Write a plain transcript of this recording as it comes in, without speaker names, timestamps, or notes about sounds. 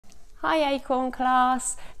Hi Acorn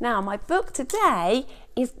class. Now my book today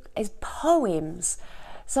is poems.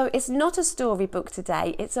 So it's not a storybook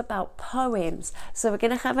today, it's about poems. So we're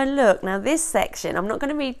going to have a look. Now this section, I'm not going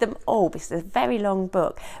to read them all because it's a very long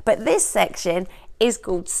book, but this section is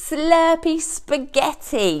called Slurpy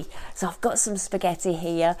Spaghetti. So I've got some spaghetti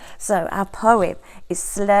here. So our poem is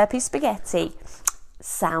Slurpy Spaghetti.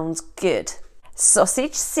 Sounds good.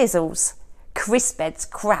 Sausage sizzles, crisp beds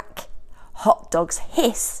crack, hot dogs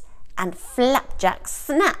hiss and flapjacks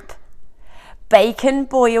snap. Bacon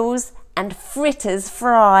boils and fritters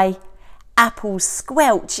fry, apples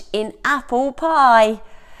squelch in apple pie.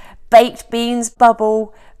 Baked beans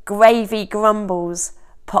bubble, gravy grumbles,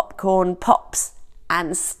 popcorn pops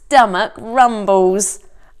and stomach rumbles.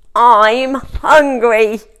 I'm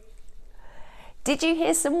hungry. Did you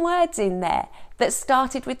hear some words in there that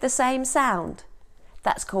started with the same sound?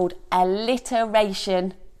 That's called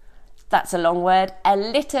alliteration. That's a long word,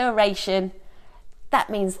 alliteration. That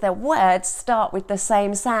means the words start with the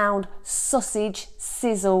same sound, sausage,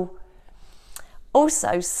 sizzle.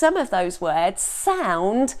 Also, some of those words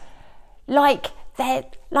sound like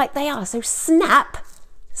they are. So snap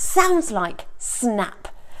sounds like snap.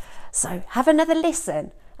 So have another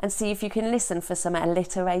listen and see if you can listen for some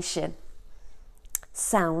alliteration.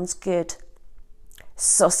 Sounds good.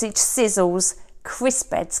 Sausage sizzles, crisp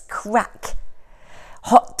beds crack.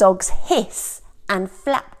 Hot dogs hiss and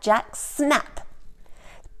flapjacks snap.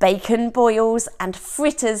 Bacon boils and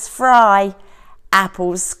fritters fry.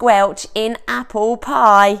 Apples squelch in apple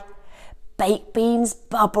pie. Baked beans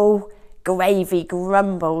bubble, gravy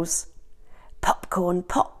grumbles. Popcorn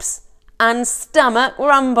pops and stomach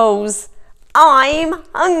rumbles. I'm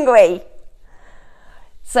hungry.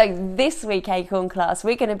 So this week, Acorn class,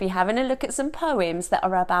 we're going to be having a look at some poems that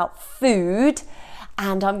are about food,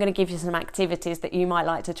 and I'm going to give you some activities that you might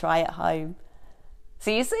like to try at home.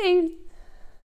 See you soon.